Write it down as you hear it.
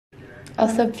Oh,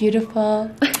 so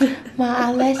beautiful. My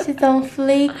eyelashes on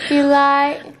fleek, feel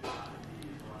like.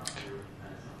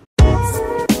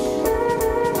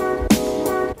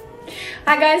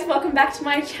 Hi guys, welcome back to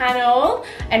my channel.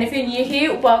 And if you're new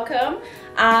here, welcome.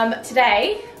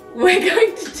 Today we're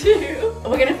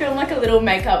gonna film like a little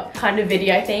makeup kind of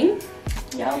video thing.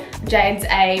 Yep. Jade's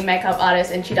a makeup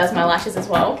artist and she does my lashes as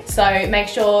well. So make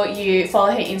sure you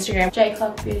follow her Instagram, Jade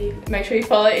Clark Beauty. Make sure you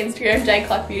follow her Instagram, Jade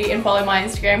Clark Beauty, and follow my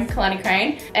Instagram, Kalani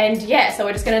Crane. And yeah, so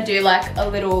we're just gonna do like a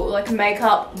little like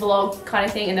makeup vlog kind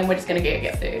of thing, and then we're just gonna go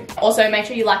get food. Also make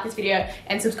sure you like this video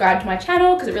and subscribe to my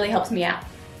channel because it really helps me out.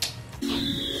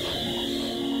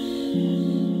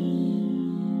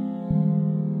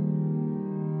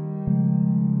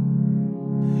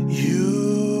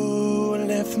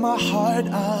 My heart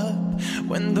up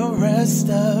when the rest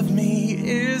of me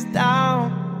is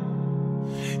down.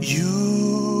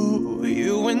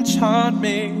 You enchant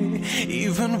me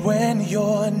even when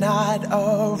you're not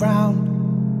around.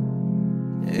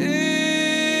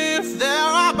 If there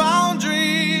are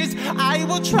boundaries, I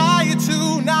will try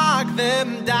to knock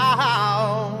them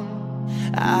down.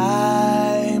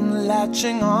 I'm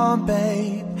latching on,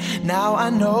 babe. Now I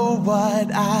know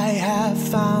what I have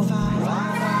found.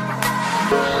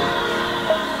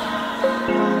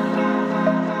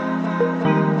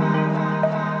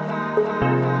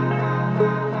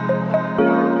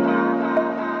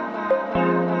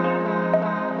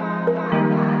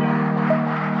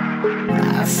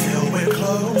 I feel we're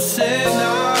close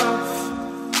enough.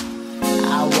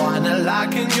 I wanna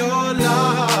lock in your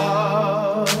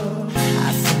love.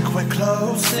 I think we're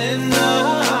close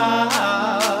enough.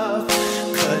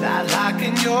 Could I lock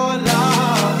in your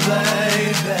love,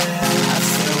 baby?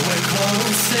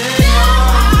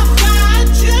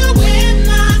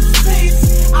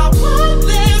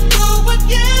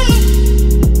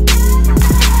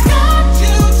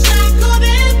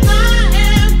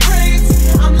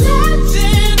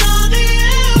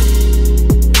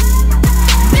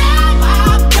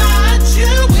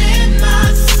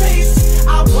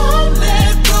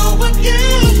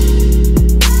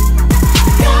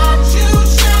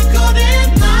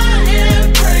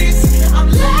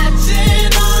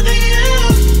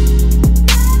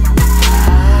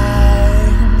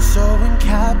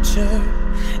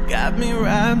 Got me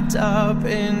wrapped up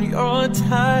in your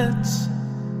touch.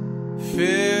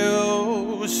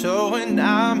 Feel so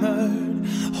enamored.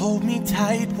 Hold me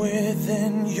tight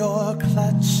within your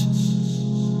clutch.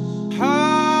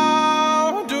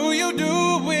 How do you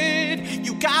do it?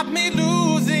 You got me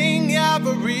losing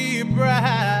every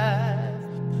breath.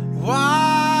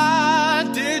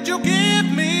 What did you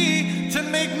give me to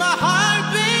make my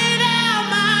heart beat out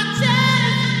my chest?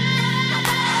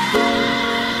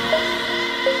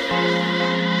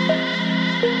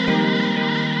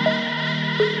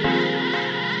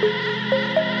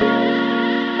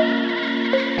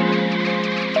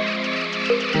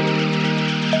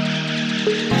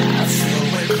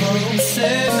 Close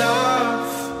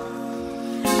enough.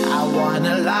 I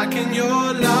wanna lock in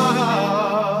your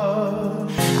love.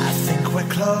 I think we're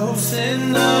close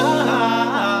enough.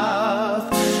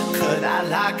 Could I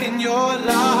lock in your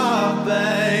love,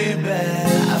 baby?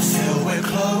 I feel we're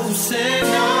close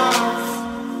enough.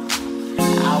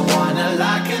 I wanna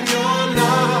lock in your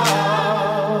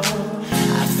love.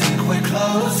 I think we're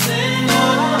close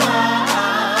enough.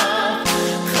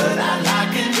 Could I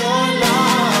lock in your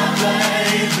love,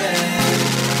 baby?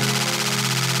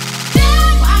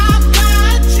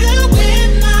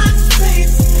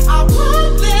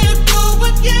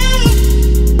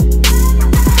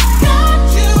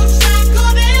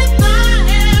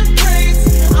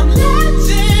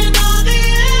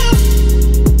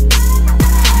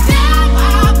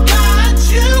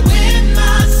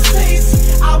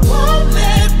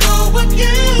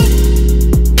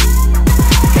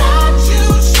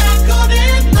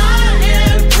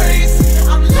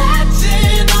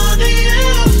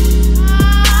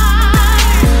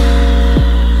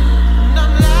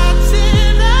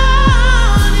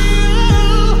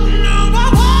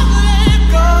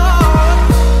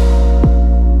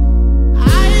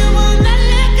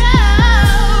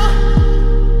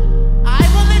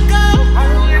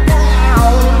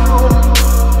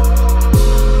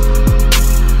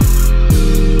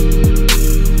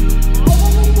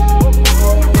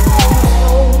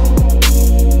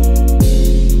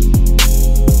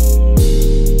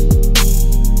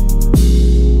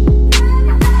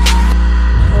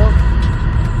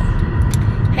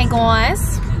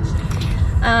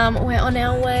 We're on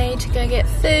our way to go get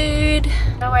food.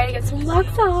 On our way to get some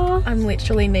laksa. I'm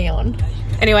literally neon.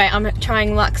 Anyway, I'm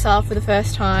trying laksa for the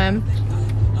first time.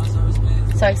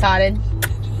 So excited.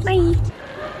 Bye.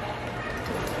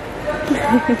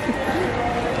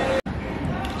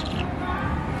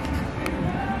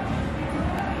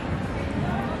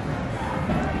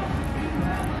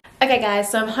 Okay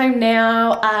guys, so I'm home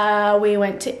now. We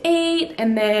went to eat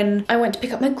and then I went to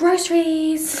pick up my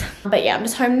groceries. But yeah, I'm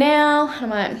just home now.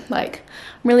 I'm like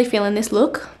really feeling this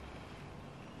look.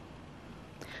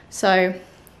 So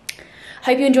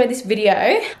hope you enjoyed this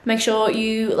video. Make sure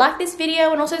you like this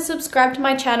video and also subscribe to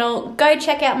my channel. Go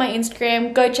check out my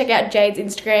Instagram. Go check out Jade's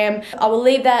Instagram. I will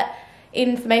leave that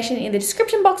information in the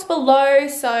description box below.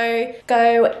 So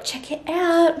go check it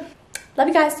out. Love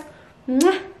you guys.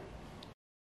 Mwah.